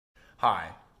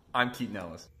Hi, I'm Keaton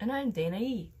Ellis. And I'm Dana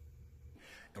E.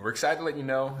 And we're excited to let you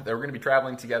know that we're going to be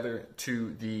traveling together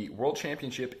to the World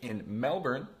Championship in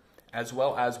Melbourne, as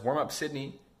well as Warm Up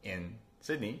Sydney in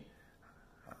Sydney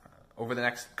over the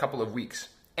next couple of weeks.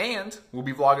 And we'll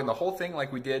be vlogging the whole thing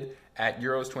like we did at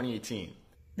Euros 2018.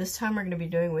 This time we're going to be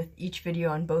doing with each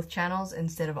video on both channels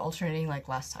instead of alternating like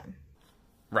last time.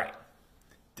 Right.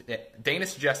 Dana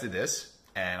suggested this,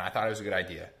 and I thought it was a good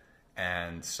idea.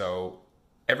 And so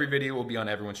every video will be on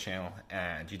everyone's channel,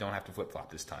 and you don't have to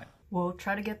flip-flop this time. We'll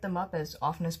try to get them up as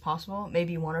often as possible.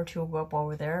 Maybe one or two will go up while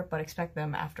we're there, but expect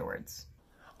them afterwards.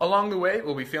 Along the way,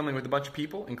 we'll be filming with a bunch of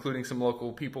people, including some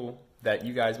local people that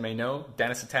you guys may know,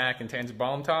 Dennis Attack and Tanzer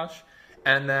Balamtosh,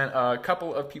 and then a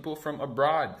couple of people from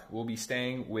abroad. We'll be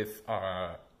staying with,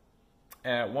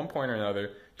 at one point or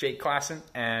another, Jake Klassen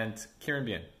and Kieran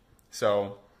Bien.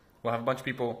 So we'll have a bunch of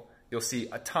people. You'll see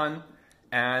a ton,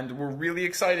 and we're really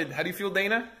excited. How do you feel,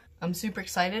 Dana? I'm super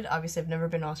excited. Obviously, I've never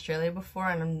been to Australia before,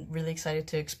 and I'm really excited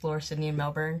to explore Sydney and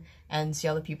Melbourne and see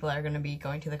all the people that are going to be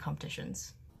going to the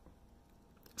competitions.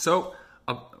 So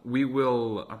we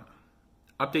will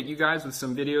update you guys with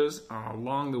some videos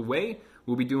along the way.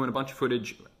 We'll be doing a bunch of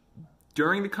footage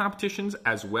during the competitions,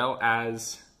 as well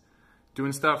as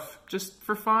doing stuff just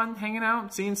for fun, hanging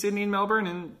out, seeing Sydney and Melbourne,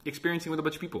 and experiencing with a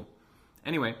bunch of people.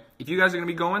 Anyway, if you guys are going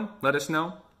to be going, let us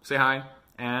know. Say hi.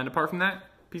 And apart from that,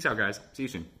 peace out, guys. See you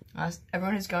soon.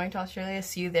 Everyone who's going to Australia,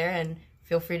 see you there, and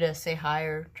feel free to say hi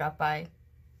or drop by.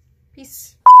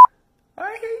 Peace.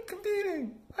 I hate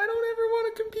competing. I don't ever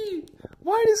want to compete.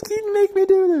 Why does Keaton make me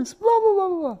do this? Blah, blah, blah,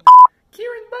 blah.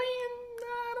 Kieran Bien.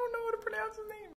 I don't know how to pronounce his name.